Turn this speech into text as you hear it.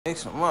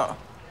Mix them up.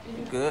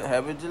 You good?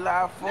 Happy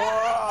July 4th.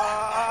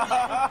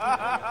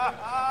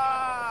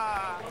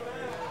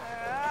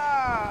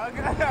 Yeah,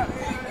 okay.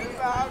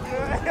 It's all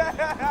good.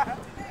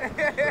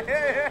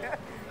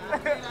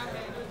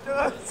 Do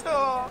it to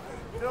him.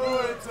 Do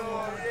it to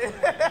him.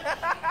 Yeah.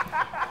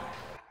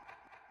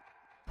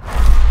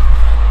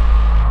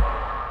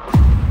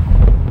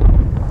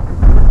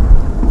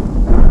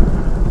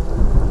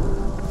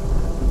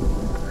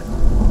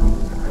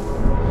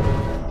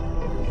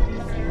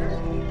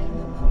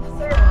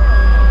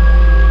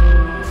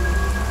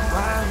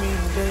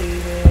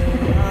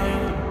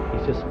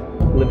 Just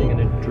living in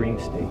a dream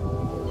state.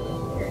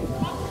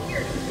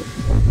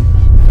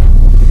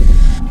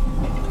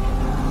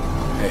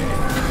 Hey.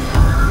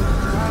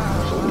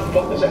 So what the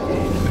fuck does that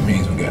mean? It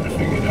means we gotta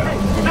figure it out.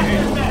 Come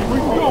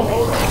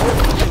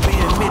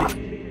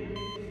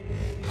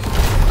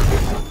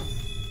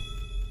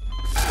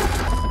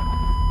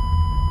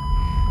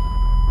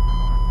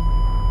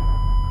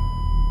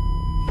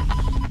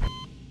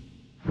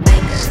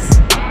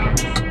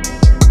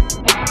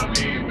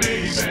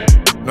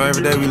No,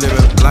 every day we live in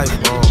life,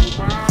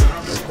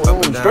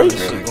 up and down and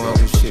shit, going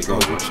through shit,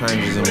 going through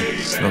changes, and you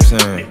know what I'm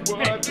saying?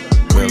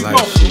 Real life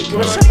shit, you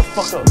know? Shut the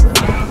fuck up, man.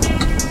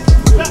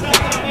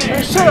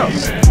 Shut up.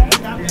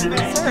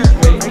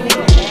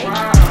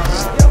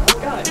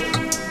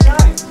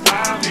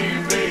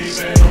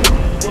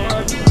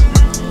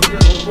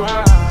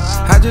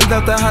 I just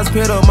left the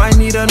hospital, might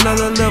need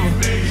another liver.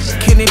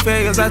 Kidney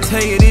failures, I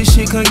tell you, this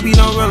shit couldn't be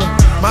no realer.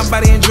 My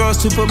body enjoys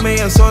 2 per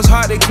million, so it's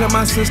hard to clear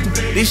my system.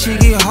 This shit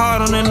get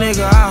hard on a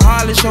nigga, I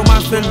hardly show my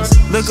feelings.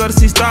 Look up to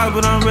see stars,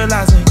 but I'm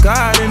realizing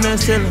God in the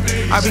ceiling.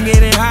 I've been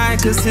getting high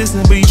and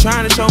consistent, but you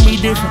trying to show me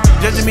different.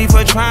 Judging me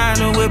for trying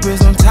to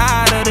whippets, I'm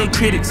tired of the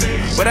critics.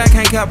 But I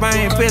can't cap, I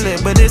ain't feel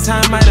it, but this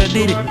time might have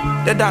did it.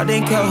 The dog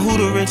didn't care who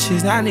the rich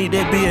is, I need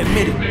to be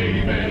admitted.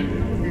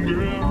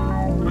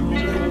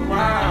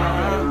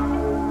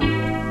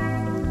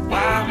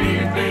 Why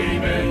me,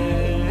 baby?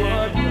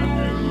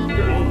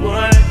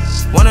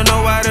 Wanna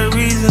know why the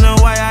reason or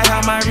why I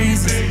have my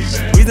reasons.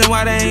 Reason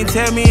why they ain't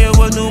tell me it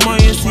was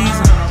pneumonia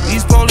season.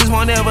 These police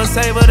won't ever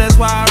save her, that's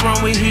why I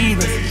run with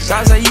heathens.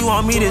 God say you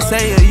want me to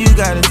say it, you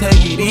gotta take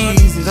it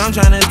easy. I'm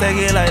tryna stack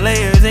it like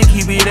layers and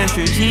keep it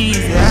extra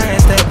cheesy. I had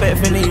step back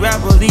from these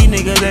rappers, these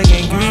niggas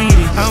acting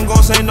greedy. I'm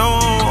gon' say no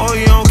on,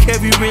 you don't care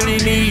if you really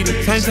need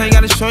it. Same thing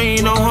gotta show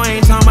you no hoe,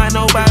 ain't talking about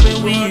no bobbin'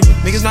 weaving.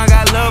 Niggas not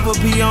got love for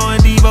P.O. and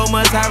Devo,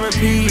 must I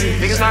repeat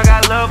it. Niggas not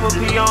got love for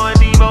P.O. and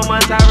Devo,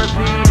 must I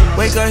repeat it.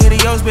 Wake up,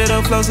 hit your spit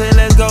up, flow, say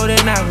let's go,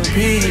 then I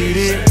repeat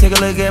it. Take a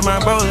look at my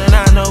bros and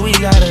I know we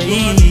gotta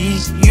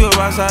eat. You a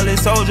rock solid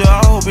soldier,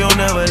 I hope you'll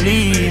never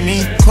leave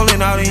me.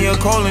 Calling out in your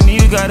colon,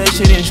 you got that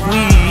shit and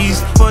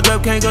squeeze. Fucked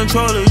up, can't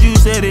control it, you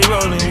said it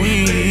rolling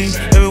weed.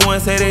 Everyone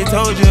say they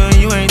told you and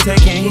you ain't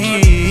taking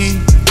heed.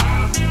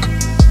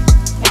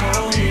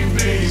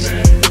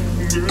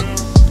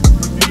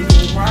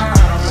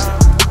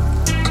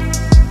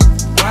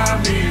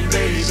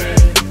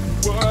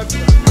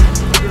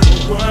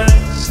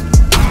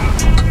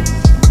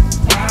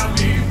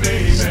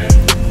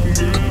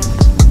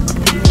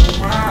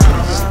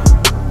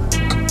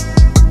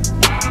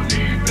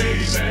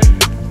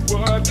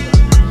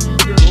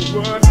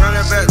 Run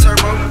that back,